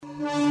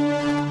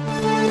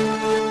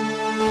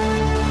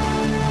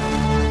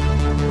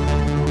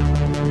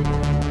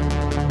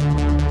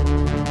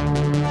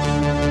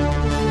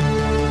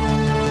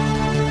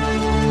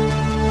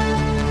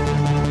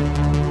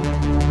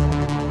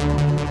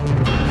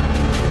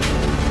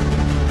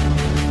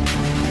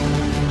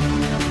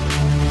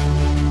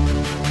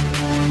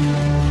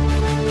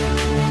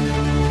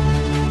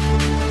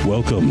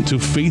to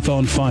Faith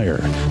on Fire,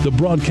 the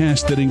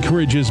broadcast that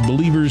encourages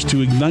believers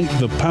to ignite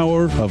the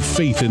power of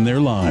faith in their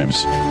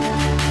lives.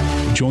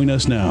 Join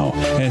us now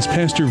as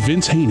Pastor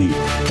Vince Haynie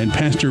and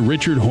Pastor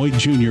Richard Hoyt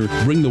Jr.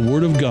 bring the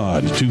Word of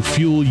God to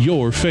fuel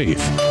your faith.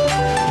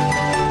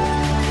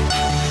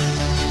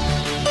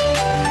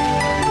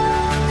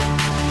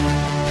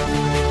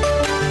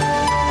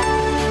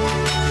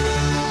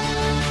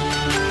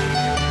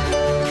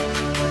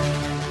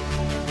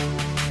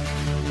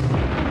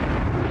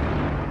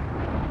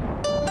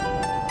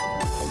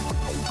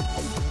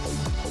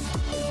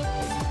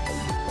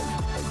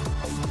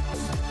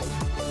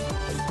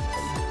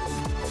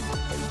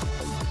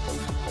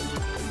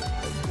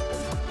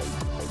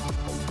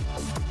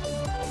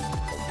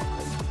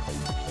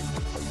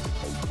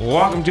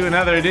 Welcome to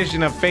another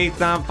edition of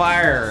Faith on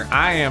Fire.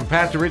 I am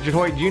Pastor Richard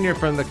Hoyt Jr.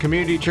 from the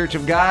Community Church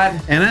of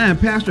God. And I am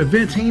Pastor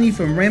Vince Haynie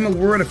from Rhema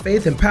Word of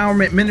Faith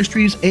Empowerment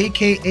Ministries,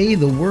 a.k.a.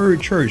 The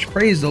Word Church.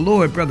 Praise the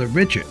Lord, Brother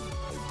Richard.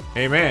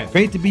 Amen.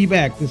 Great to be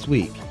back this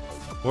week.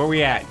 Where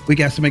we at? We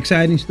got some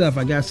exciting stuff.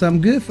 I got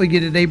something good for you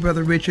today,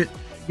 Brother Richard.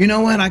 You know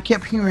what? I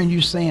kept hearing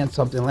you saying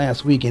something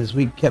last week, and as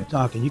we kept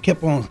talking, you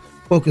kept on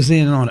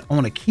focusing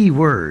on a key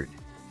word.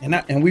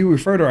 And we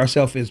refer to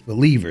ourselves as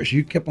believers.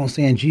 You kept on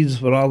saying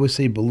Jesus would always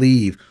say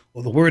believe.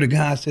 Well, the Word of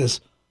God says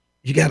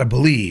you got to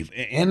believe.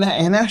 And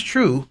that's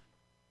true.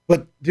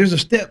 But there's a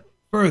step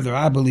further,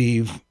 I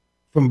believe,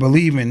 from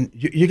believing.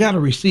 You got to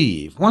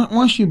receive.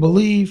 Once you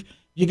believe,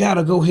 you got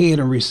to go ahead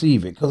and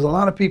receive it. Because a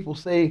lot of people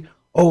say,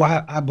 oh,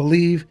 I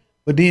believe,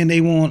 but then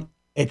they won't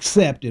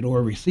accept it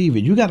or receive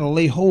it. You got to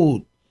lay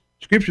hold.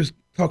 Scripture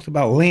talks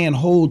about laying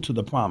hold to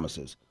the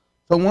promises.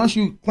 So once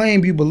you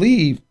claim you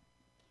believe,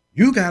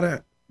 you got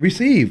to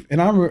receive.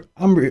 And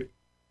I'm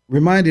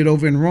reminded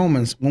over in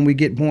Romans, when we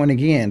get born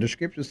again, the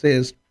scripture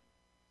says,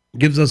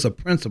 gives us a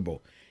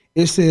principle.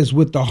 It says,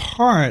 with the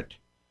heart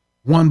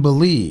one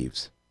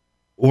believes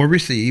or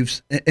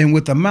receives, and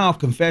with the mouth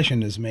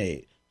confession is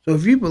made. So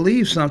if you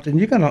believe something,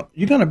 you're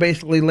gonna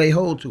basically lay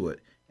hold to it.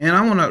 And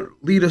I want to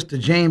lead us to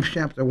James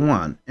chapter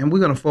 1, and we're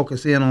going to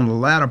focus in on the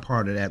latter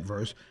part of that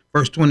verse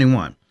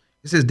 21.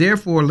 It says,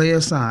 therefore lay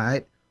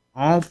aside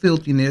all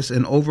filthiness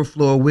and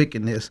overflow of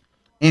wickedness,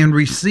 and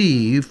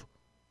receive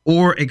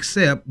or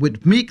accept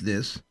with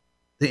meekness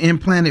the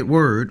implanted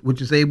word,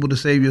 which is able to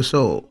save your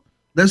soul.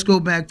 Let's go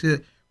back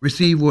to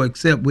receive or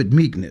accept with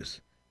meekness.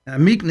 Now,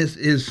 meekness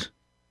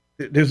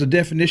there's a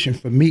definition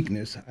for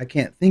meekness. I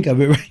can't think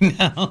of it right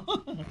now,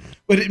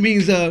 but it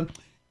means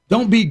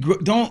don't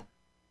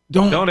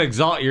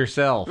exalt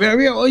yourself.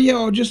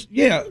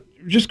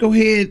 Just go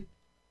ahead,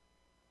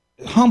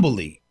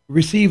 humbly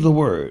receive the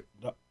word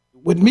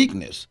with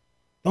meekness.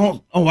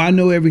 I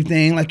know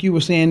everything, like you were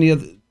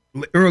saying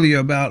earlier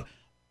about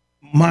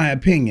my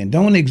opinion.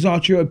 Don't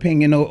exalt your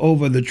opinion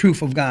over the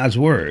truth of God's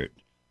word.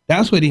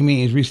 That's what he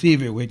means,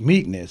 receive it with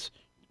meekness.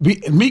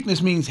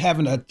 Meekness means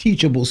having a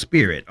teachable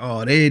spirit.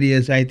 Oh, there it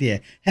is right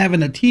there.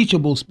 Having a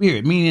teachable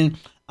spirit, meaning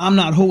I'm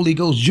not Holy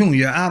Ghost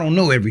Junior. I don't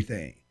know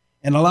everything.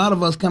 And a lot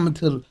of us come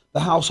into the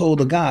household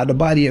of God, the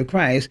body of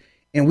Christ,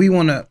 and we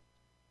want to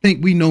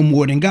think we know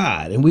more than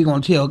God. And we're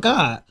going to tell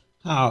God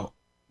how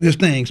this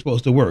thing's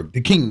supposed to work,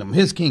 the kingdom,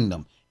 his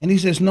kingdom. And he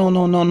says,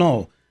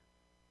 no.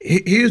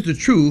 Here's the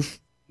truth,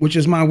 which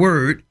is my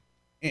word,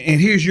 and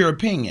here's your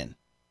opinion.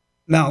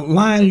 Now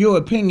line your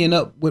opinion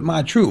up with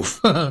my truth.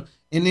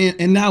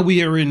 and now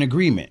we are in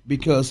agreement,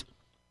 because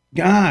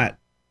God,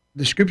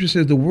 the scripture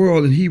says the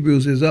world in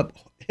Hebrews is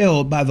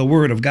upheld by the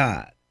word of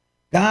God.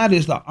 God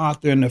is the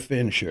author and the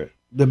finisher,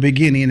 the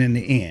beginning and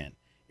the end.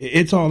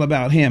 It's all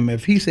about him.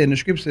 If he said, in the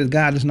scripture says,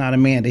 God is not a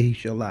man that he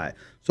shall lie.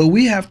 So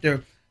we have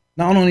to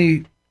not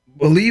only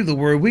believe the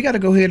word, we got to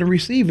go ahead and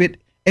receive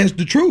it as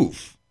the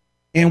truth.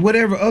 And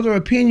whatever other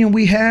opinion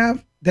we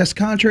have that's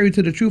contrary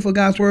to the truth of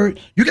God's word,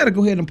 you got to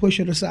go ahead and push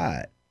it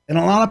aside. And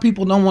a lot of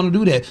people don't want to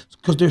do that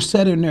because they're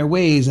set in their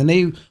ways and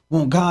they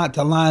want God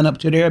to line up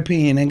to their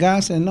opinion. And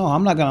God said, no,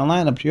 I'm not going to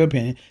line up to your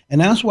opinion.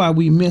 And that's why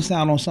we miss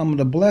out on some of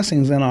the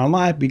blessings in our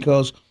life,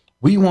 because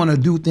we want to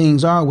do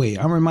things our way.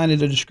 I'm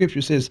reminded of the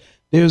scripture says,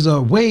 there's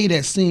a way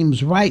that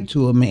seems right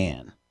to a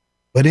man,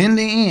 but in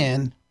the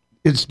end,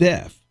 it's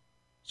death.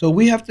 So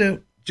we have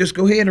to just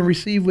go ahead and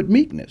receive with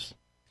meekness.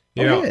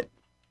 Go ahead.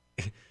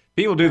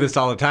 People do this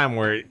all the time,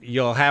 where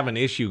you'll have an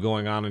issue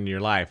going on in your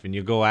life and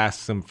you go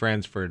ask some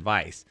friends for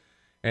advice.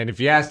 And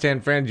if you ask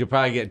 10 friends, you'll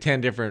probably get 10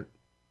 different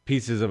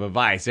pieces of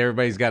advice.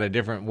 Everybody's got a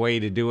different way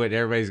to do it.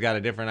 Everybody's got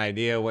a different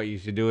idea of what you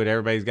should do it.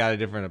 Everybody's got a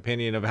different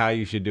opinion of how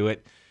you should do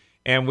it.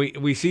 And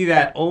we see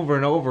that over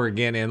and over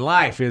again in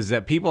life, is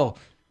that people,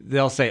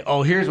 they'll say,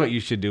 oh, here's what you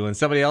should do. And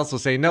somebody else will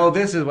say, no,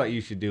 this is what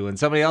you should do. And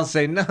somebody else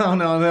will say,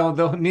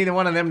 no, neither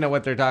one of them know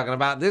what they're talking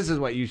about. This is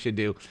what you should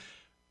do.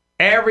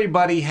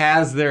 Everybody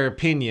has their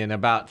opinion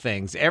about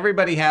things.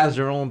 Everybody has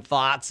their own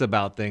thoughts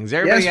about things.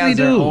 Everybody has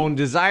their own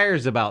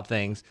desires about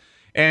things.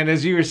 And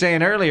as you were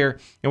saying earlier,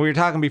 and we were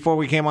talking before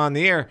we came on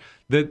the air,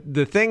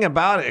 the thing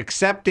about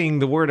accepting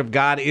the word of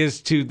God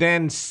is to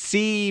then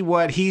see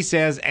what he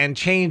says and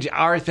change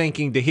our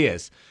thinking to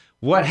his.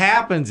 what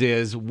happens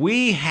is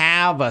we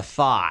have a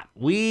thought.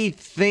 We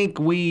think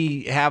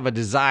we have a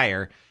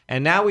desire,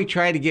 and now we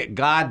try to get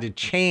God to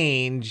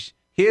change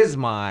his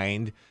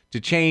mind, to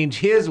change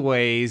his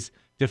ways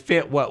to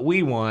fit what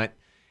we want.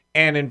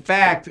 And in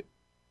fact,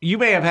 you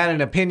may have had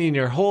an opinion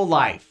your whole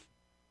life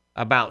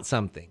about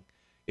something.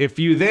 If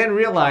you then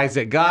realize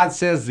that God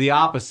says the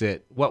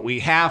opposite, what we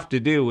have to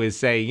do is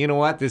say, you know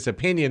what, this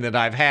opinion that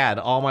I've had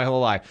all my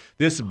whole life,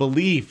 this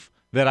belief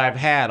that I've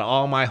had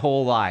all my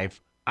whole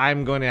life,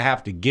 I'm going to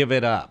have to give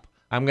it up.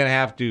 I'm going to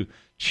have to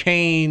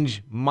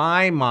change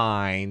my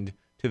mind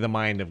to the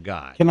mind of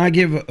God. Can I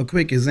give a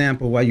quick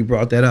example while you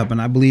brought that up?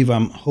 And I believe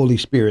I'm Holy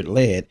Spirit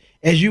led.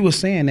 As you were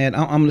saying that,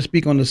 I'm going to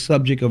speak on the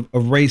subject of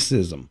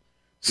racism.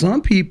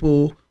 Some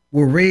people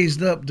were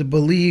raised up to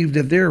believe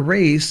that their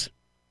race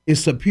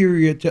is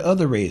superior to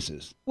other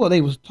races. Well,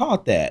 they was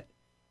taught that.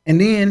 And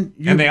then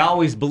they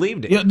always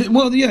believed it. Yeah,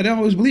 they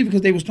always believed it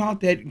because they was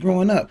taught that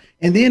growing up.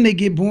 And then they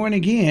get born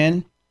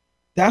again.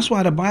 That's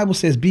why the Bible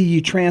says, be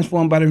ye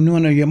transformed by the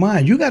renewing of your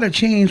mind. You got to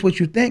change what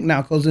you think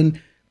now, because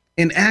in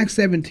Acts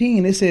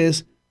 17, it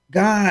says,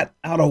 God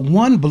out of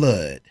one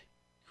blood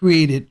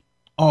created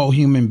all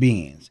human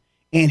beings.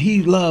 And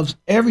he loves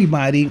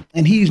everybody,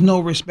 and he's no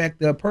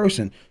respecter of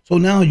person. So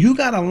now you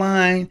got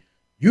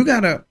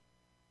to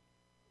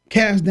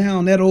cast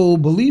down that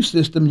old belief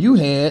system you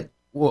had.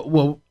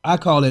 Well, I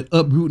call it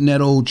uprooting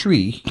that old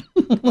tree,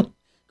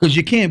 because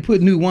you can't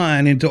put new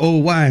wine into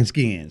old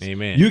wineskins.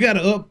 Amen. You got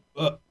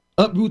to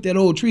uproot that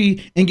old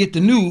tree and get the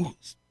new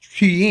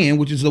tree in,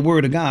 which is the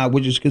word of God,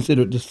 which is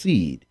considered the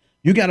seed.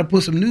 You got to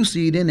put some new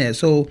seed in there.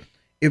 So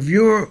if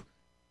your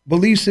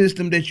belief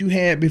system that you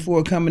had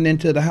before coming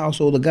into the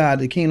household of God,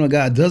 the kingdom of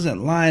God,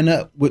 doesn't line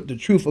up with the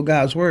truth of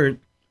God's word,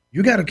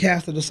 you got to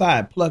cast it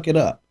aside, pluck it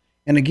up.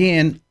 And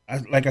again,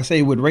 like I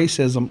say, with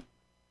racism,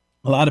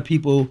 a lot of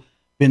people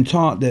been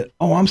taught that,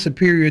 oh, I'm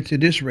superior to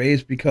this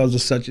race because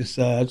of such and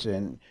such,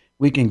 and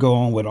we can go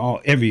on with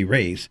every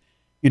race,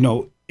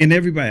 and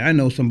everybody. I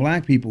know some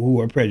black people who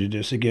are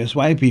prejudiced against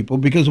white people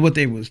because of what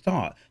they was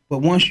taught. But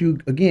once you,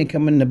 again,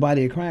 come in the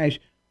body of Christ,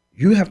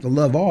 you have to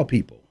love all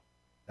people.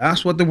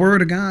 That's what the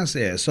word of God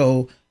says.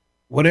 So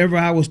whatever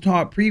I was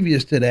taught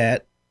previous to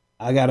that,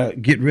 I got to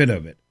get rid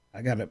of it.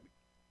 I got to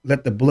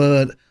let the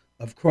blood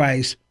of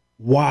Christ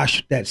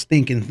wash that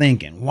stinking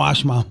thinking,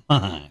 wash my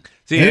mind.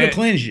 See, it'll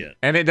cleanse you.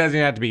 And it doesn't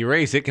have to be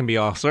race. It can be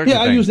all sorts of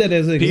things. Yeah, I use that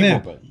as an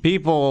example.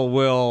 People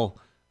will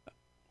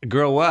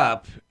grow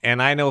up,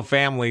 and I know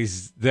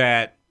families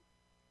that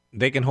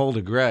they can hold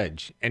a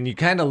grudge. And you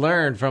kind of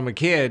learn from a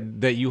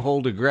kid that you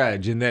hold a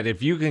grudge, and that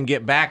if you can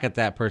get back at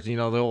that person,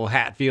 the old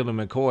Hatfield and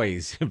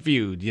McCoy's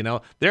feud,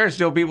 there are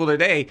still people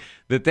today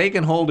that they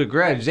can hold a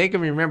grudge. They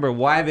can remember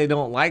why they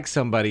don't like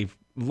somebody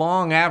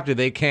long after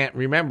they can't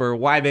remember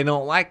why they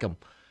don't like them.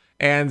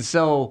 And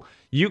so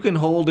you can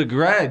hold a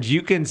grudge.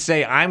 You can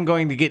say, I'm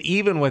going to get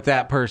even with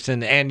that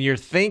person. And your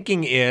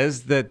thinking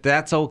is that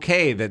that's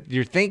okay. That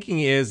your thinking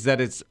is that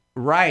it's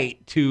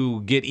right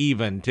to get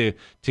even, to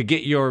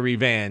get your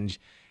revenge.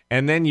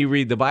 And then you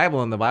read the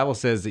Bible, and the Bible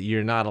says that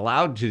you're not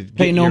allowed to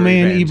pay no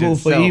man evil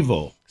for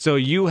evil. So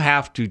you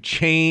have to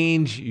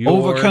change your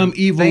overcome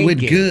evil thinking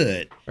with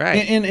good.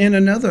 Right. And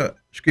another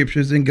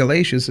scriptures in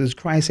Galatians says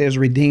Christ has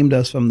redeemed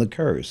us from the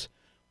curse.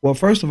 Well,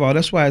 first of all,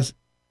 that's why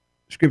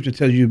Scripture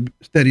tells you,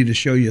 study to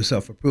show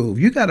yourself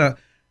approved. You got to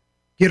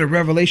get a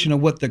revelation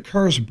of what the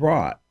curse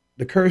brought.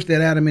 The curse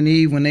that Adam and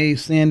Eve, when they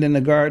sinned in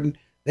the garden,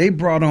 they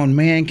brought on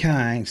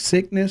mankind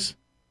sickness,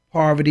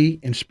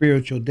 poverty, and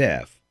spiritual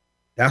death.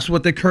 That's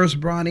what the curse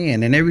brought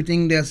in, and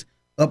everything that's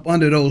up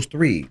under those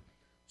three.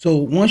 So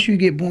once you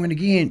get born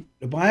again,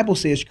 the Bible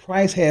says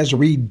Christ has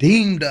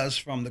redeemed us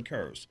from the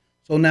curse.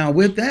 So now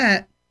with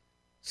that,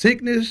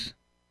 sickness,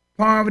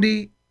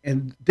 poverty,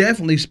 and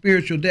definitely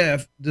spiritual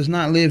death does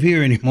not live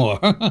here anymore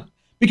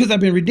because I've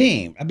been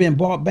redeemed. I've been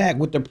bought back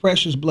with the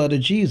precious blood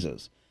of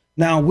Jesus.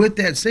 Now, with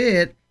that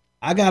said,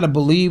 I got to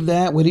believe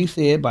that what he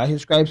said, by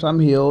his stripes I'm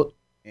healed,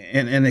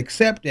 and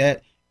accept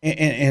that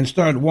and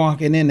start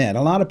walking in that.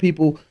 A lot of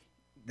people,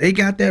 they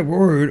got that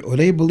word, or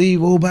they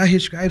believe, oh, by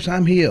his stripes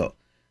I'm healed.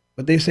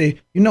 But they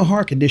say,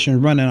 heart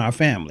conditions run in our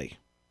family.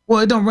 Well,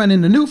 it don't run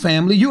in the new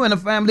family. You in the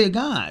family of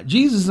God.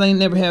 Jesus ain't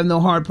never had no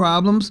heart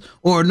problems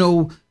or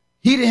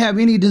he didn't have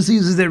any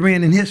diseases that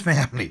ran in his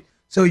family.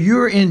 So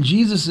you're in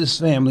Jesus's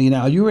family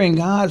now. You're in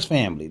God's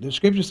family. The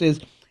scripture says,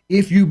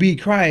 if you be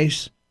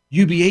Christ,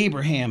 you be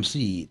Abraham's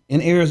seed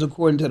and heirs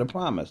according to the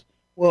promise.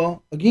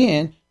 Well,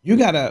 again, you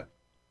got to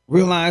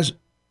realize,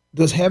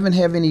 does heaven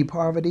have any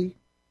poverty?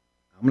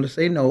 I'm going to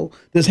say no.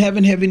 Does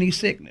heaven have any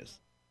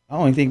sickness? I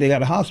don't even think they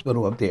got a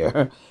hospital up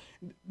there.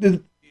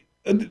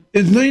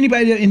 Is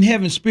anybody in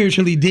heaven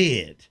spiritually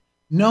dead?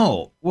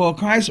 No. Well,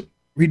 Christ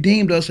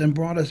redeemed us and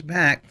brought us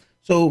back.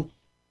 So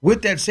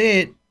with that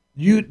said,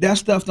 that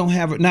stuff don't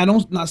have it. Now,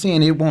 I'm not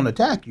saying it won't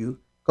attack you,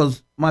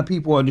 because my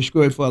people are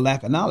destroyed for a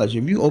lack of knowledge.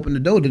 If you open the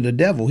door to the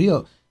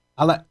devil,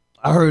 I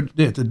heard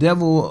that the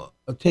devil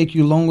will take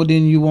you longer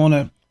than you want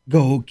to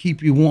go,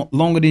 keep you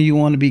longer than you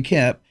want to be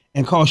kept,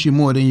 and cost you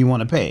more than you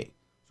want to pay.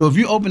 So if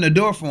you open the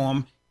door for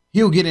him,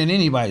 he'll get in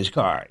anybody's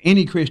car,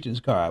 any Christian's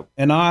car.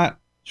 And our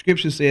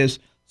scripture says,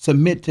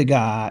 submit to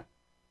God,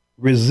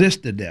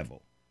 resist the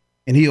devil,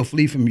 and he'll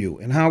flee from you.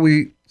 And how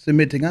we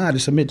submit to God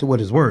is submit to what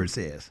his word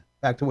says.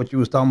 Back to what you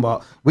was talking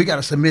about. We got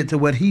to submit to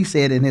what he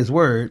said in his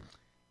word.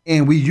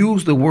 And we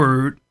use the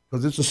word,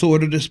 because it's the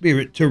sword of the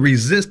spirit, to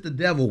resist the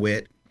devil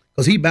with,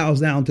 because he bows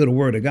down to the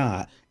word of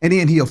God, and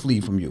then he'll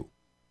flee from you.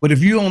 But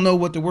if you don't know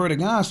what the word of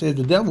God says,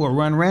 the devil will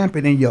run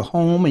rampant in your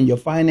home and your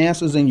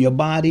finances and your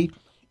body,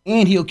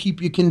 and he'll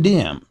keep you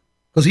condemned,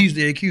 because he's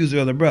the accuser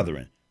of the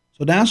brethren.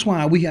 So that's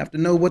why we have to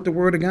know what the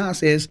word of God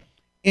says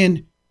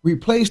and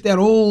replace that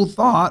old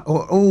thought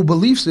or old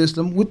belief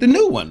system with the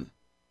new one.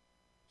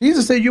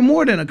 Jesus said you're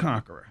more than a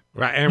conqueror.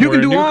 Right, and you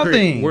can do all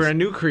things. We're a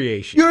new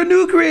creation. You're a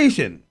new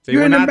creation. See,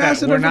 you're an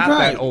ambassador we're not for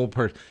Christ. that old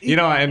person. You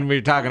know, and we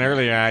were talking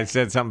earlier, I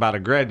said something about a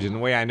grudge, and the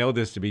way I know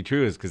this to be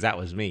true is because that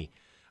was me.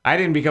 I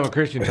didn't become a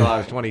Christian until I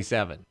was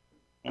 27.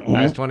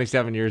 I was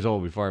 27 years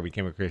old before I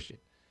became a Christian.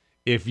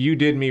 If you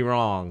did me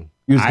wrong,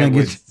 I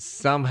would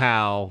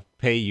somehow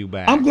pay you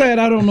back. I'm glad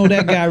I don't know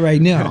that guy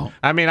right now.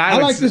 I mean, I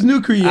like this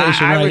new creation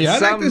right here. I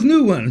like this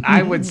new one.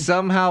 I would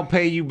somehow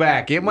pay you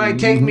back. It might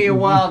take me a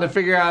while to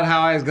figure out how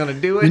I was going to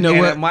do it,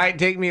 it might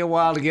take me a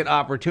while to get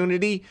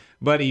opportunity,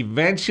 but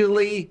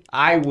eventually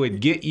I would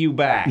get you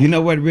back. You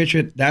know what,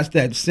 Richard? That's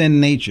that sin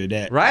nature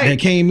that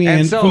came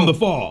in from the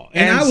fall.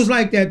 And I was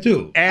like that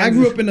too. I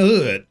grew up in the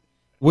hood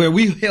where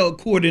we held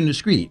court in the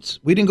streets.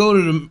 We didn't go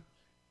to the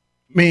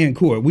man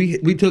court.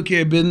 We took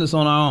care of business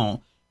on our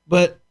own.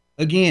 But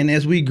again,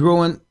 as we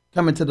grow and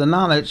come into the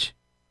knowledge,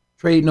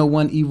 trade no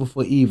one evil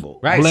for evil.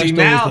 Right. Bless See,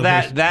 now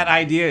that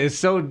idea is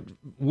so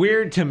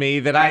weird to me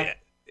that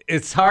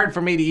it's hard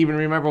for me to even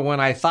remember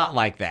when I thought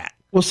like that.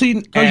 Well, see,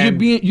 because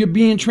you're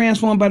being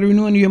transformed by the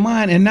renewing of your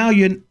mind, and now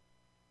you're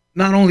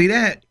not only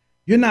that,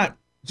 you're not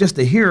just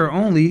a hearer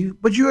only,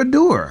 but you're a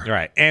doer.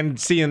 Right. And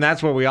see, and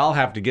that's where we all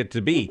have to get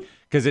to be,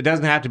 because it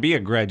doesn't have to be a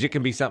grudge. It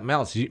can be something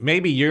else.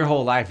 Maybe your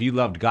whole life you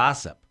loved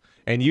gossip.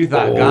 And you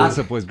thought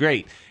gossip was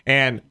great.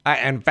 And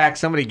in fact,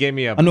 somebody gave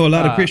me I know a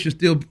lot of Christians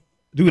still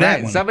do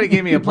that one. Somebody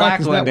gave me a plaque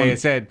one day and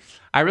said,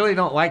 I really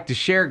don't like to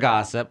share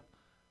gossip,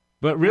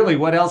 but really,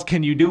 what else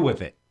can you do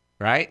with it?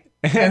 Right?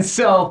 And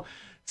so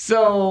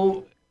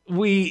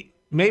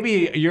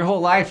maybe your whole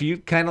life, you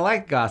kind of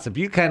like gossip.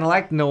 You kind of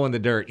like knowing the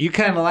dirt. You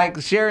kind of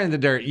like sharing the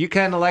dirt. You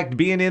kind of like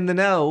being in the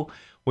know.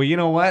 Well, you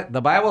know what?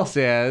 The Bible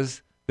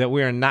says that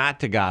we are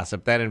not to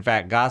gossip, that in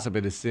fact gossip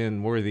is a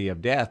sin worthy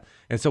of death.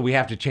 And so we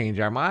have to change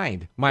our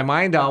mind. My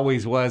mind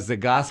always was that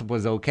gossip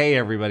was okay,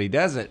 everybody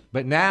does it.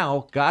 But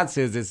now God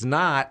says it's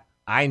not.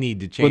 I need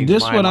to change my mind. But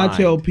this is what I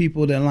tell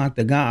people that like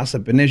the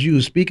gossip. And as you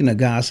were speaking of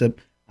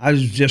gossip, I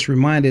was just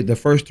reminded the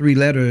first three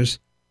letters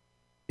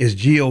is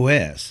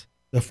G-O-S.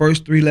 The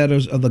first three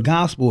letters of the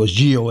gospel is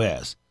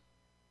G-O-S.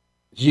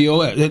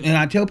 G-O-S. And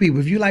I tell people,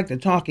 if you like to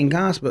talk and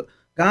gossip,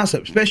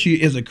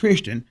 especially as a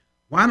Christian,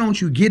 why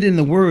don't you get in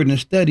the word and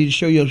study to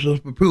show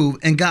yourself approved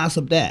and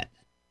gossip that?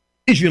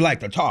 If you like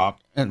to talk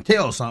and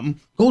tell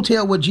something, go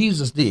tell what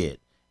Jesus did.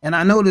 And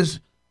I notice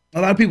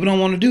a lot of people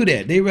don't want to do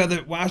that. They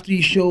rather watch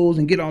these shows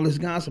and get all this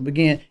gossip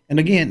again. And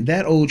again,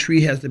 that old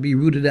tree has to be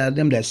rooted out of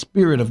them, that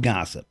spirit of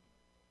gossip.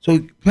 So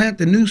plant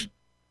the new,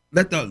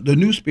 let the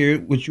new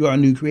spirit, which you are a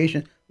new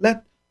creation,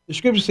 let the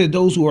scripture said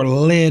those who are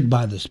led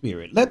by the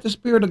Spirit. Let the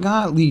Spirit of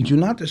God lead you,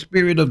 not the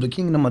spirit of the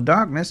kingdom of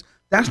darkness.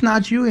 That's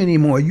not you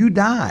anymore. You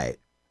died.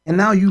 And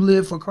now you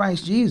live for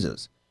Christ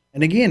Jesus.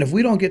 And again, if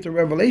we don't get the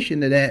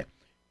revelation of that,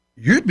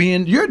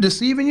 you're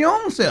deceiving your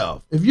own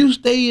self. If you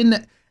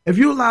if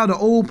you allow the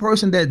old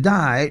person that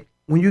died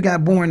when you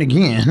got born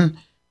again,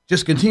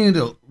 just continue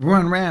to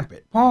run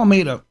rampant. Paul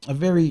made a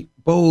very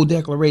bold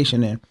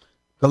declaration in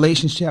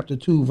Galatians chapter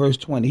 2, verse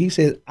 20. He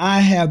says, I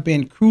have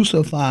been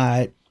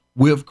crucified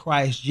with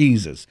Christ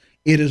Jesus.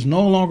 It is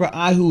no longer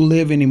I who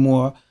live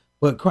anymore,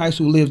 but Christ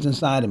who lives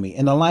inside of me.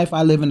 In the life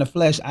I live in the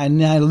flesh, I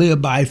now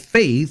live by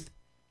faith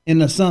in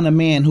the Son of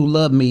Man who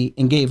loved me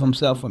and gave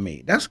himself for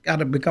me. That's got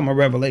to become a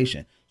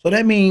revelation. So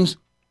that means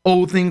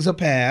old things are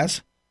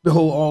past.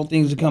 Behold, all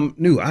things become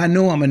new. I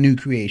know I'm a new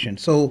creation.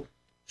 So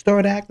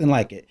start acting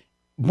like it.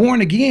 Born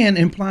again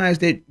implies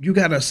that you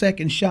got a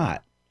second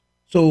shot.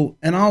 So,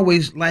 and I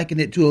always liken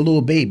it to a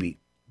little baby.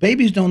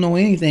 Babies don't know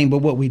anything but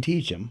what we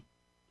teach them.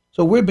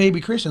 So we're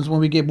baby Christians when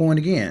we get born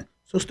again.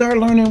 So start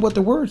learning what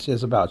the word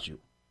says about you.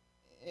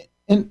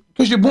 And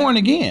because you're born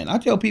again. I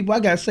tell people I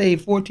got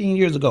saved 14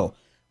 years ago.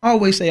 I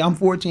always say I'm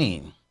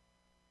 14.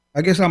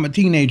 I guess I'm a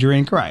teenager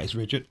in Christ,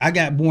 Richard. I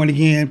got born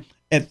again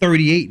at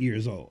 38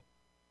 years old.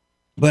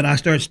 But I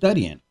started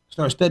studying,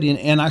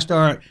 and I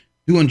start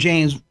doing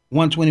James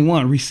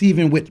 1:21,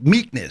 receiving with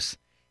meekness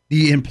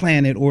the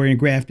implanted or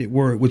engrafted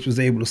word, which was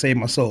able to save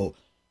my soul.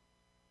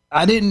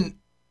 I didn't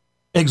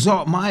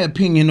exalt my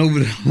opinion over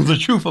the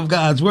truth of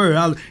God's word.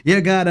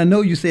 God, I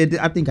know you said this.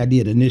 I think I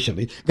did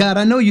initially. God,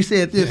 I know you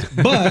said this,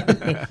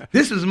 but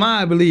this is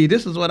my belief.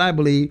 This is what I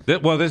believe.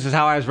 Well, this is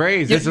how I was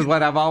raised. This is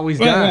what I've always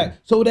done. Right.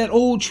 So that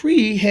old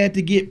tree had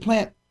to get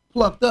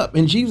plucked up.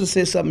 And Jesus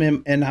said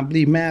something in I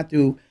believe,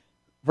 Matthew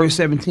chapter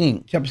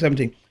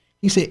 17.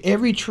 He said,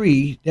 every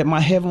tree that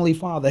my heavenly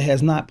Father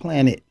has not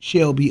planted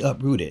shall be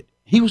uprooted.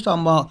 He was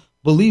talking about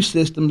belief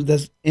systems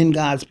that's in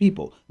God's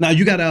people. Now,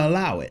 you got to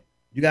allow it.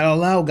 You got to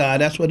allow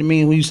God. That's what it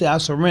means when you say, I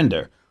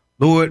surrender.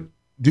 Lord,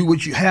 do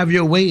what you have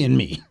your way in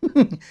me.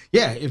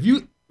 Yeah, if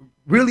you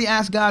really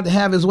ask God to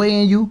have his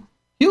way in you,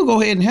 he'll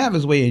go ahead and have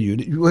his way in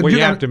you. Well, you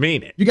have to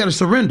mean it. You got to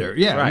surrender.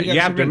 Yeah, right. You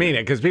have to mean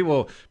it, because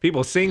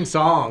people sing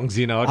songs,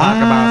 talk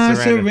about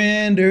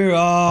surrender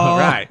all.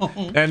 Right,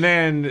 and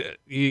then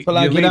you get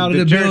leave out of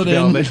the the church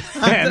building,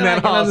 and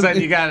then all of a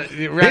sudden you got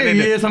to run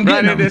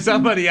into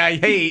somebody I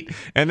hate,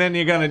 and then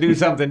you're going to do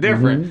something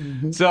different.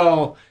 Mm-hmm.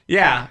 So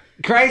yeah,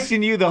 Christ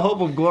in you, the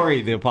hope of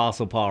glory, the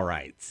Apostle Paul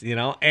writes.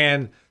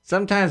 And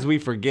sometimes we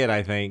forget,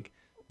 I think,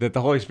 that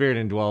the Holy Spirit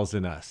indwells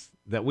in us,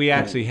 that we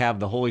actually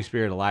have the Holy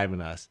Spirit alive in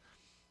us.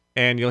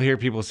 And you'll hear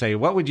people say,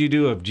 what would you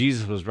do if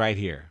Jesus was right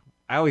here?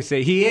 I always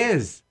say, he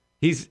is.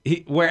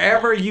 He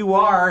wherever you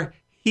are,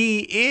 he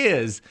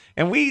is.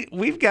 And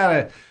we've got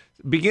to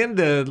begin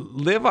to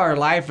live our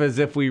life as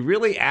if we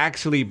really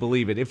actually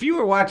believe it. If you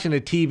were watching a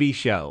TV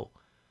show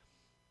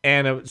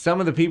and some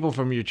of the people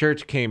from your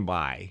church came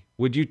by,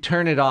 would you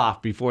turn it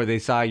off before they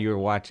saw you were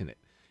watching it?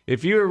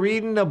 If you were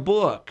reading a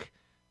book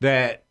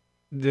that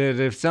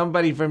if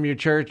somebody from your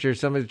church or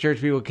some of the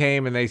church people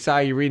came and they saw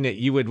you reading it,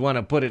 you would want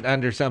to put it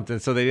under something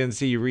so they didn't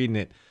see you reading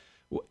it.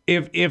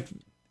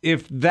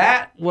 If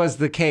that was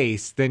the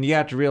case, then you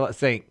have to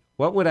think,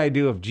 what would I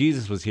do if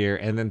Jesus was here?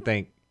 And then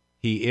think,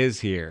 he is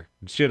here.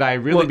 Should I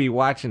really be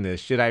watching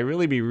this? Should I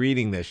really be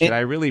reading this? Should I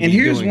really be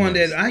doing this? And here's one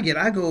that I get.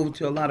 I go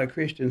to a lot of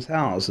Christians'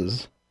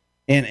 houses,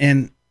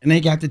 and they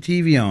got the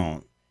TV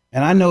on.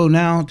 And I know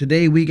now,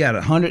 today, we got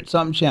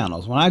 100-something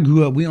channels. When I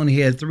grew up, we only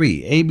had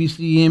 3,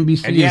 ABC,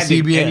 NBC, and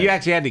CBS. And you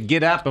actually had to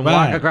get up and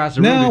walk across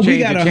the room to change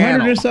the channel.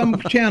 Now, we got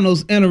 100-something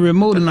channels and a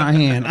remote in our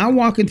hand. I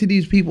walk into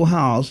these people's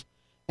house,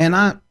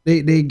 and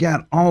they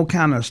got all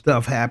kind of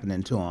stuff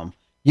happening to them,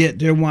 yet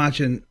they're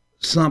watching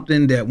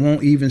something that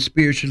won't even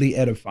spiritually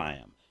edify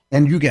them.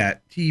 And you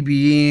got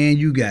TBN,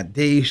 you got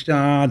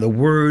Daystar, the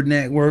Word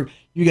Network,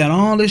 you got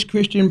all this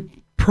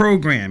Christian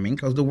programming,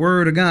 because the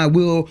Word of God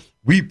will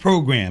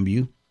reprogram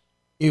you.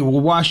 It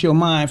will wash your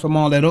mind from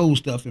all that old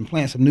stuff and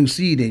plant some new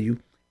seed in you.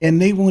 And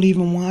they won't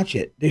even watch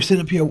it. They're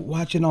sitting up here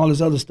watching all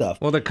this other stuff.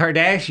 Well, the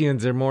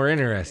Kardashians are more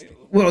interesting.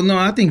 Well, no,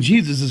 I think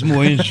Jesus is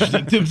more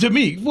interesting to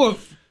me. For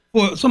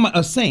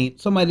a saint,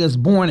 somebody that's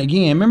born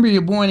again. Remember,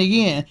 you're born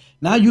again.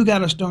 Now you got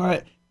to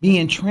start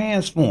being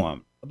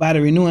transformed by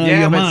the renewing of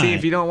your mind. Yeah, but see,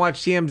 if you don't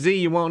watch TMZ,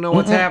 you won't know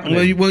what's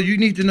happening. Well, you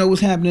need to know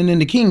what's happening in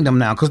the kingdom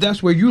now, because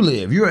that's where you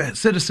live. You're a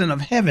citizen of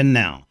heaven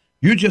now.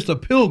 You're just a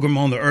pilgrim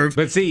on the earth.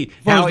 But see,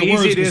 how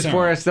easy it is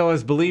for us, though,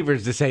 as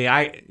believers to say,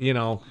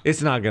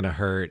 it's not going to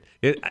hurt.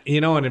 And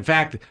in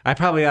fact, I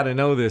probably ought to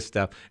know this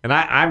stuff. And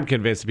I'm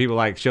convinced people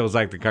like shows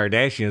like the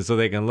Kardashians so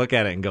they can look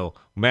at it and go,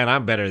 man,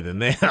 I'm better than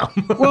them.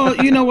 Well,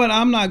 you know what?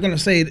 I'm not going to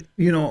say,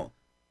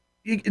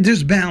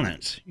 just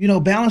balance.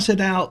 Balance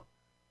it out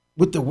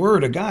with the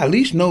word of God. At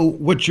least know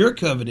what your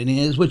covenant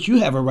is, what you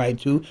have a right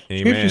to. Amen.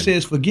 Scripture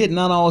says, forget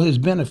not all his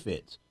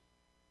benefits.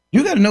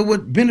 You got to know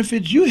what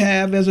benefits you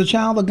have as a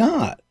child of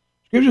God.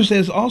 Scripture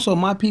says also,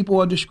 my people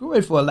are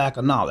destroyed for a lack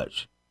of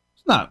knowledge.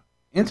 It's not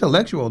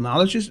intellectual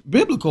knowledge, it's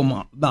biblical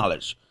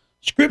knowledge,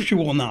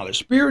 scriptural knowledge,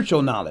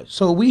 spiritual knowledge.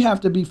 So we have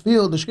to be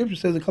filled, the scripture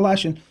says in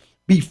Colossians,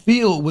 be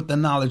filled with the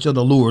knowledge of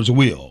the Lord's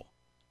will,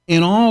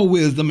 in all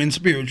wisdom and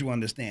spiritual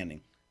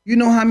understanding. You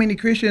know how many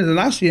Christians,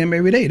 and I see them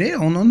every day, they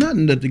don't know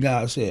nothing that the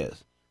God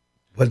says.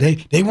 But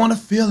they want to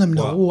feel him.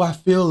 I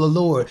feel the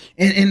Lord.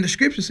 And the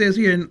scripture says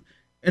here in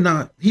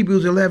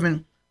Hebrews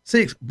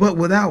 11:6, but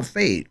without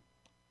faith,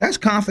 that's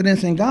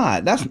confidence in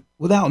God. That's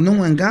without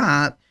knowing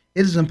God,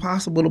 it is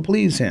impossible to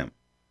please him.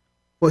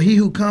 For he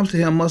who comes to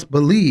him must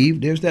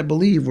believe, there's that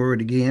believe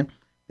word again,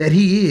 that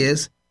he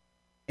is,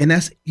 and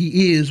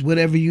he is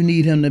whatever you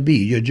need him to be.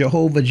 You're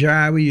Jehovah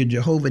Jireh, you're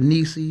Jehovah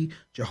Nisi,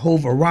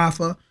 Jehovah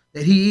Rapha,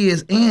 that he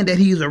is, and that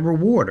he's a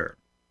rewarder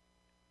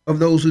of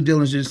those who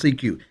diligently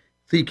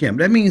seek him.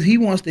 That means he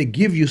wants to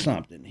give you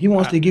something. He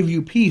wants to give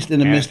you peace in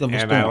the midst of a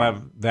storm. And I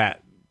love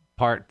that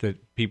part that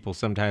people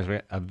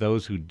sometimes of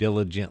those who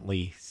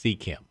diligently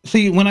seek him.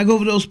 See, when I go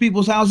to those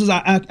people's houses,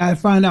 I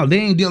find out they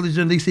ain't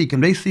diligently seeking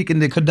him. They seeking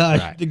the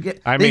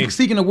Kadash. Right. They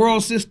seeking the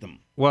world system.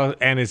 Well,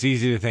 and it's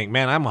easy to think,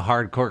 man, I'm a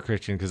hardcore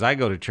Christian because I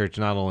go to church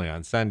not only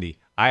on Sunday,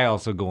 I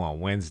also go on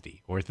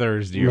Wednesday or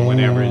Thursday or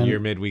whenever your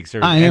midweek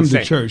service. I am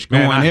the church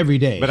going every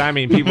day. But I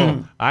mean,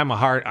 people, I'm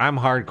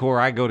hardcore.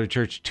 I go to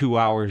church 2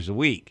 hours a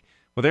week.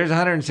 Well, there's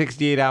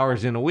 168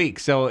 hours in a week.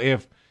 So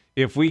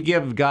if we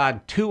give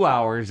God 2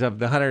 hours of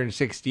the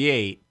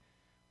 168,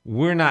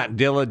 we're not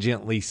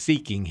diligently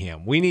seeking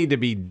him. We need to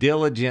be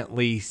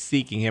diligently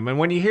seeking him. And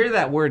when you hear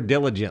that word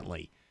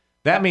diligently,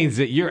 that means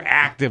that you're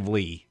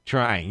actively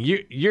trying.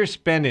 You're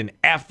spending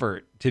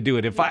effort to do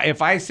it.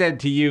 If I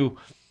said to you,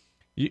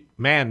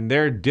 man,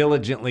 they're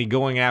diligently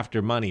going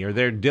after money, or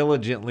they're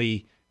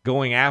diligently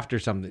going after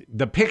something,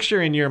 the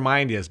picture in your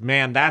mind is,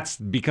 man, that's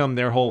become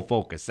their whole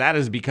focus. That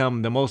has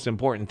become the most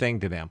important thing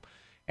to them.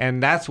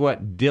 And that's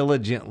what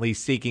diligently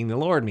seeking the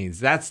Lord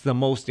means. That's the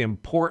most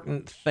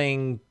important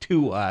thing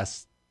to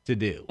us to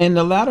do. And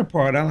the latter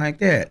part, I like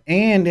that.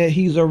 And that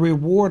he's a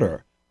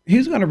rewarder.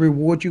 He's going to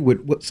reward you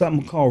with what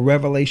something called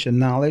revelation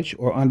knowledge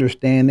or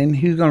understanding.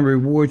 He's going to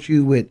reward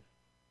you with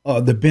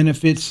the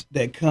benefits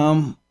that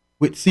come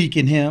with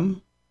seeking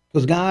him.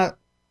 Because God,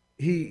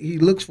 he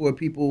looks for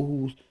people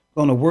who's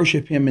going to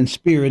worship him in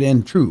spirit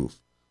and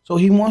truth. So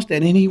he wants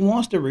that, and he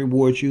wants to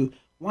reward you.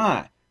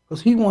 Why?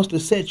 Because he wants to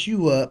set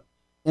you up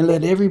and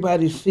let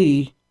everybody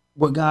see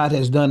what God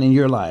has done in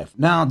your life.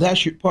 Now,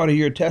 that's part of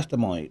your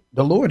testimony.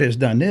 The Lord has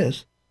done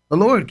this. The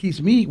Lord keeps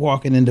me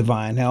walking in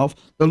divine health.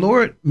 The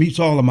Lord meets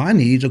all of my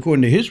needs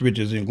according to his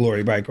riches and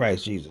glory by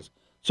Christ Jesus.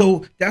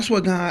 So that's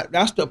what God,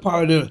 that's the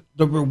part of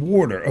the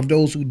rewarder of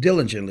those who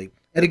diligently.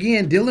 And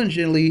again,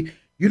 diligently,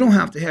 you don't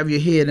have to have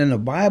your head in the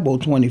Bible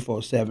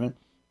 24/7,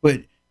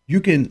 but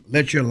you can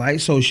let your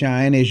light so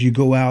shine as you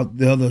go out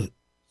the other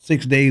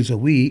 6 days a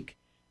week.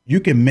 You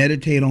can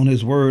meditate on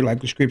his word,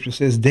 like the scripture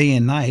says, day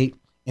and night,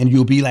 and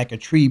you'll be like a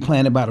tree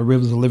planted by the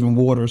rivers of living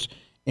waters,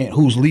 and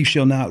whose leaf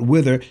shall not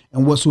wither,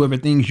 and whatsoever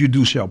things you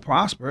do shall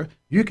prosper.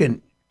 You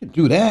can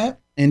do that,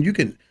 and you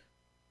can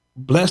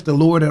bless the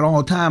Lord at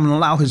all times and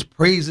allow his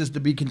praises to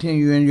be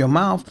continued in your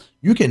mouth.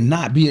 You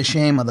cannot be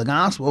ashamed of the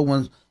gospel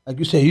when, like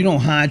you say, you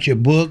don't hide your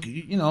book,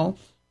 you know,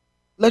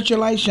 let your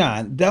light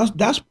shine.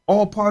 That's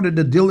all part of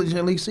the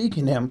diligently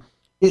seeking him.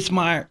 It's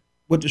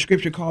what the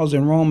scripture calls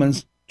in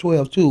Romans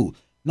 12:2,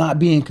 not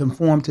being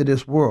conformed to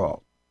this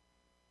world,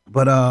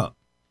 but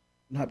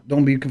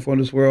don't be conformed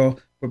to this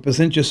world, but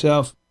present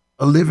yourself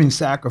a living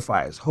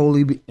sacrifice,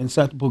 holy and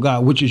acceptable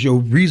God, which is your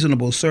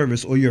reasonable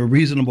service or your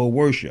reasonable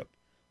worship.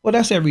 Well,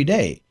 that's every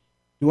day.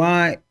 Do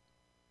I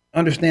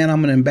understand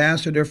I'm an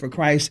ambassador for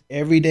Christ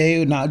every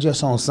day, not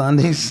just on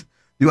Sundays?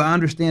 Do I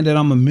understand that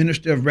I'm a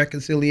minister of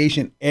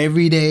reconciliation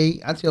every day?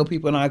 I tell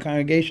people in our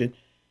congregation,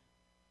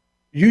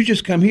 you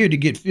just come here to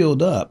get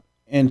filled up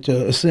and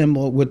to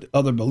assemble with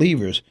other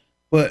believers.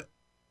 But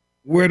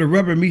where the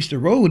rubber meets the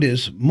road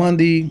is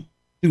Monday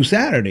through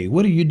Saturday.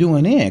 What are you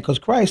doing in? Because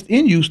Christ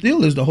in you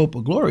still is the hope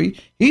of glory.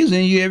 He's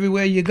in you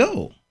everywhere you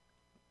go.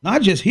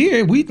 Not just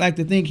here. We'd like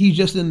to think he's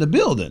just in the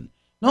building.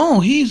 No,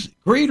 he's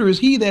greater is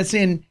he that's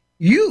in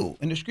you.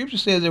 And the scripture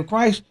says if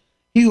Christ,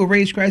 he who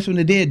raised Christ from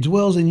the dead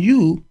dwells in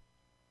you,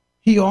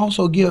 he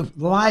also gives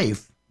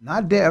life,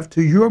 not death,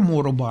 to your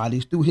mortal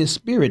bodies through his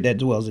spirit that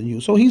dwells in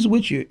you. So he's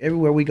with you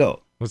everywhere we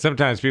go. Well,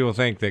 sometimes people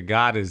think that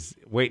God is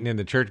waiting in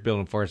the church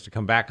building for us to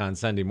come back on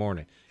Sunday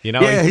morning. You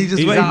know, yeah,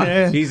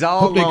 he's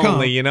all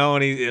lonely, you know,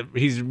 and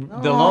he's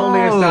the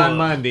loneliest on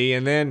Monday,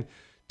 and then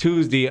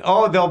Tuesday,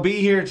 they'll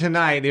be here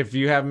tonight if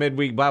you have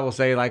midweek Bible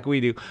study like we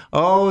do.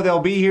 Oh,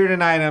 they'll be here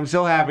tonight. I'm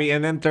so happy.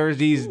 And then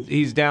Thursday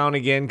he's down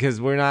again because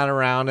we're not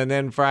around. And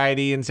then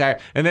Friday and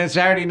Saturday. And then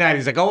Saturday night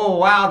he's like, oh,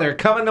 wow, they're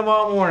coming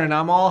tomorrow morning.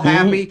 I'm all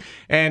happy.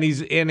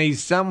 Mm-hmm. And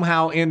he's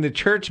somehow in the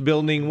church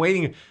building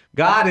waiting.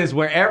 God is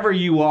wherever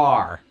you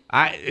are.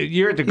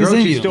 You're at the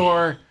grocery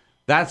store.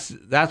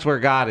 That's where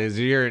God is.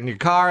 You're in your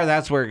car.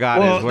 That's where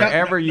God is.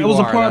 Wherever you are. That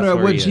was a part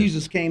of what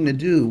Jesus came to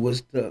do,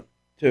 was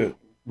to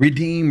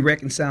redeem,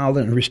 reconcile,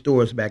 and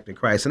restore us back to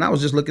Christ. And I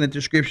was just looking at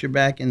the scripture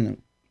back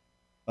in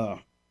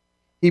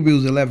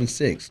Hebrews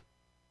 11:6.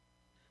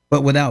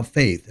 But without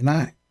faith, and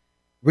I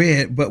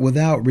read, but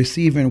without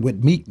receiving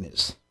with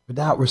meekness,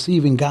 without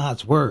receiving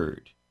God's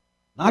word,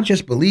 not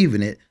just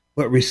believing it,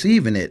 but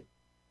receiving it,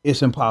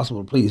 it's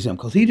impossible to please him,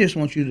 because he just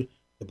wants you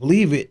to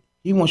believe it.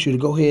 He wants you to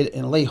go ahead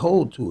and lay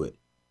hold to it.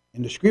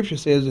 And the scripture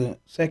says in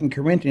 2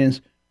 Corinthians,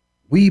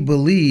 we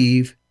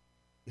believe.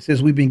 It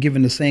says we've been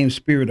given the same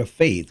spirit of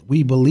faith.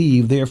 We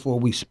believe, therefore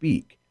we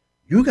speak.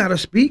 You got to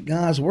speak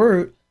God's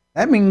word.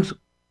 That means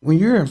when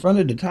you're in front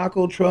of the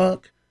taco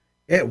truck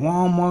at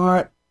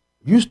Walmart,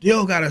 you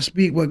still got to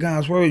speak what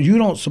God's word. You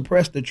don't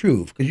suppress the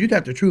truth, because you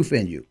got the truth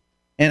in you.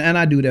 And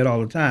I do that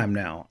all the time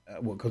now,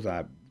 because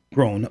I've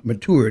grown up,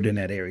 matured in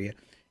that area.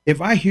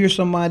 If I hear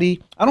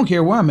somebody, I don't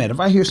care where I'm at, if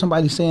I hear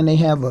somebody saying they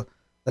have an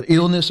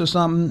illness or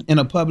something in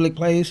a public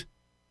place,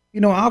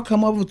 I'll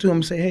come over to them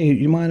and say, hey,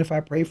 you mind if I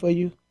pray for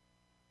you?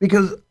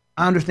 Because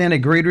I understand that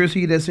greater is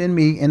he that's in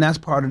me, and that's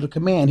part of the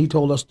command. He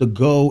told us to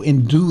go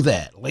and do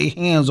that, lay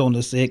hands on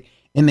the sick,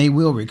 and they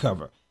will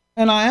recover.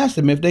 And I asked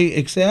them if they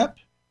accept,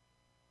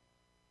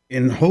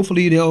 and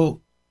hopefully they'll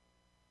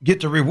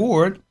get the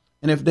reward.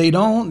 And if they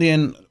don't,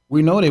 then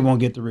we know they won't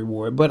get the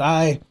reward. But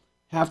I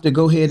have to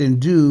go ahead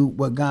and do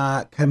what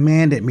God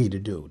commanded me to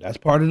do. That's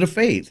part of the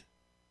faith.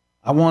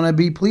 I want to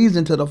be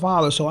pleasing to the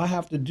Father, so I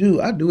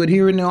do it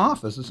here in the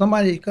office. If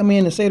somebody come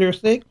in and say they're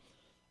sick,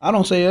 I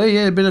don't say, oh,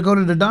 yeah, better go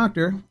to the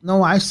doctor.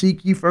 No, I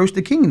seek ye first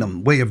the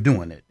kingdom way of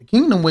doing it. The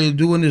kingdom way of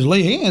doing it is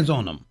lay hands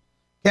on them,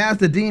 cast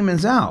the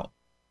demons out,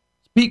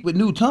 speak with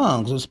new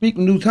tongues. And speak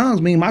with new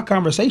tongues means my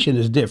conversation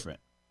is different.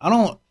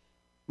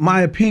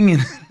 My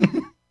opinion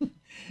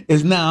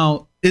is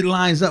now, it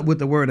lines up with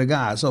the word of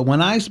God. So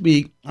when I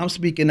speak, I'm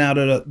speaking out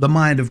of the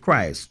mind of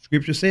Christ.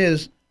 Scripture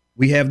says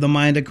we have the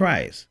mind of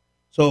Christ.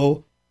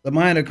 So the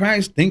mind of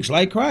Christ thinks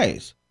like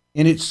Christ,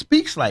 and it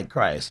speaks like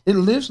Christ. It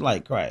lives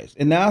like Christ.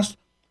 And that's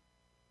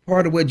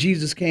part of what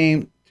Jesus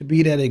came to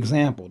be that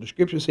example. The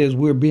scripture says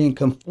we're being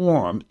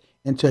conformed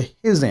into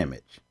his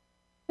image.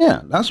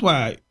 Yeah, that's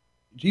why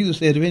Jesus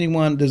said if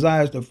anyone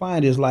desires to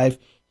find his life,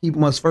 he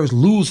must first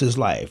lose his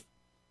life.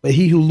 But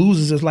he who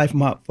loses his life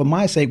for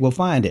my sake will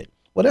find it.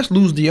 Well, let's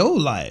lose the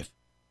old life,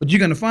 but you're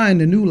going to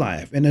find the new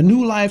life. And the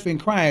new life in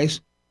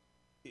Christ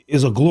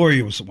is a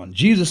glorious one.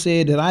 Jesus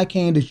said that I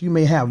came that you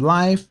may have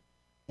life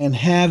and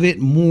have it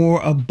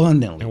more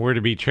abundantly. And we're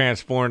to be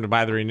transformed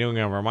by the renewing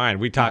of our mind.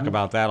 We talk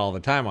about that all the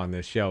time on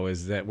this show,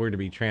 is that we're to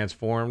be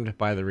transformed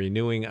by the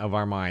renewing of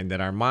our mind,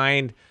 that our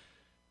mind,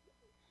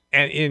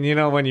 and you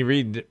know, when you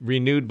read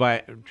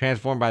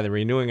transformed by the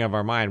renewing of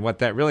our mind, what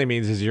that really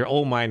means is your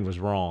old mind was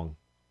wrong.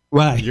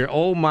 Right. Your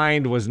old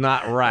mind was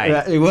not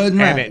right. It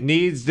wasn't right. And it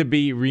needs to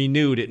be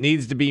renewed. It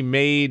needs to be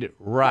made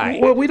right.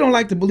 Well, we don't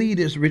like to believe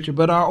this, Richard,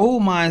 but our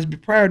old minds,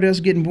 prior to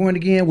us getting born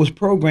again, was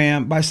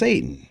programmed by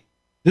Satan.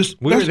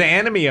 We were the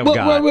enemy of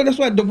God. Well, that's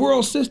why the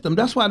world system,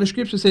 that's why the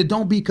scripture said,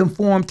 don't be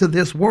conformed to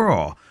this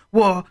world.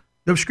 Well,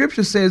 the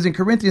scripture says in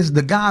Corinthians,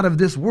 the God of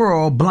this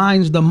world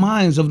blinds the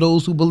minds of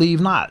those who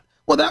believe not.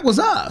 Well, that was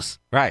us.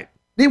 Right.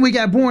 Then we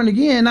got born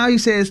again. Now he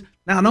says,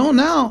 no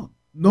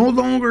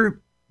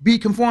longer be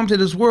conformed to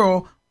this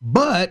world,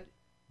 but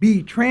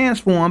be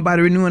transformed by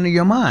the renewing of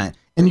your mind.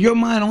 And your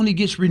mind only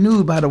gets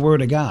renewed by the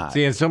word of God.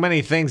 See, and so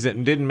many things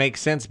that didn't make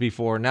sense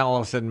before now all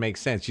of a sudden make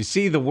sense. You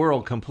see the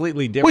world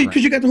completely different. Well,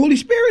 because you got the Holy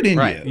Spirit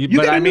in you.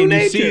 But got a new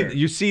nature.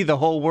 you see the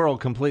whole world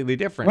completely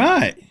different.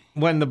 Right.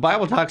 When the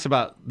Bible talks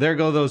about there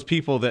go those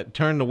people that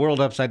turn the world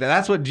upside down,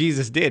 that's what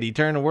Jesus did. He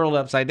turned the world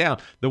upside down.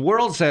 The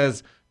world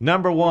says,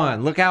 number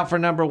one, look out for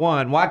number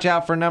one, watch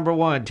out for number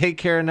one, take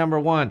care of number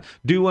one,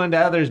 do unto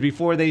others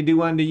before they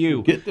do unto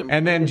you.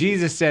 And then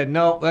Jesus said,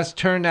 no, let's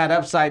turn that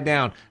upside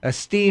down.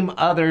 Esteem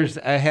others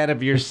ahead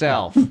of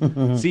yourself.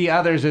 See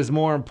others as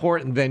more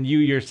important than you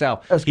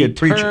yourself. That's he good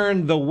preaching.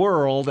 turned the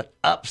world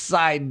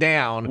upside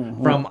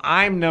down from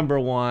I'm number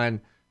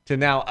one to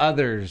now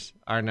others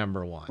are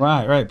number one.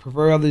 Right.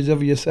 Prefer others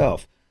over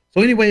yourself.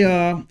 So anyway,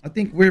 I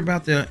think we're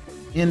about to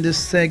end this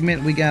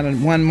segment. We got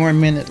 1 more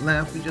minute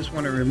left. We just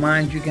want to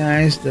remind you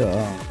guys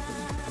to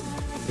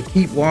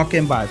keep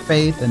walking by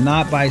faith and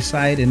not by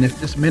sight. And if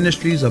this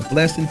ministry is a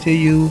blessing to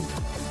you,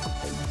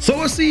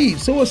 sow a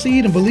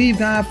seed and believe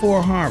God for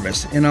a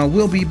harvest. And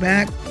we'll be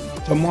back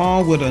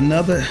tomorrow with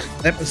another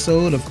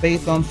episode of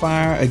Faith on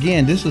Fire.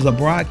 Again, this is a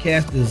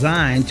broadcast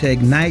designed to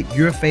ignite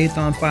your faith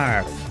on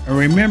fire. And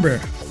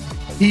remember,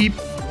 keep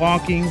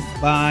walking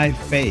by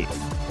faith.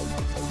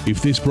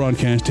 If this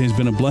broadcast has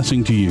been a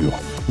blessing to you,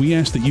 we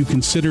ask that you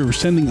consider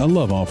sending a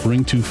love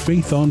offering to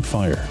Faith on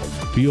Fire,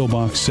 P.O.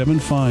 Box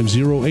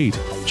 7508,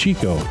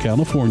 Chico,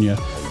 California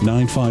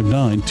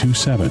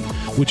 95927,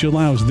 which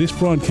allows this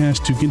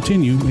broadcast to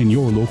continue in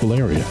your local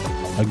area.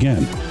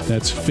 Again,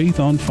 that's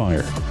Faith on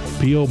Fire,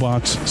 P.O.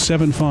 Box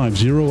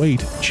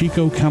 7508,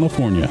 Chico,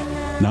 California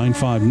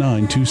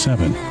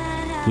 95927.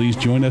 Please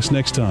join us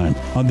next time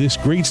on this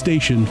great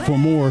station for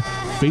more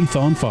Faith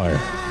on Fire.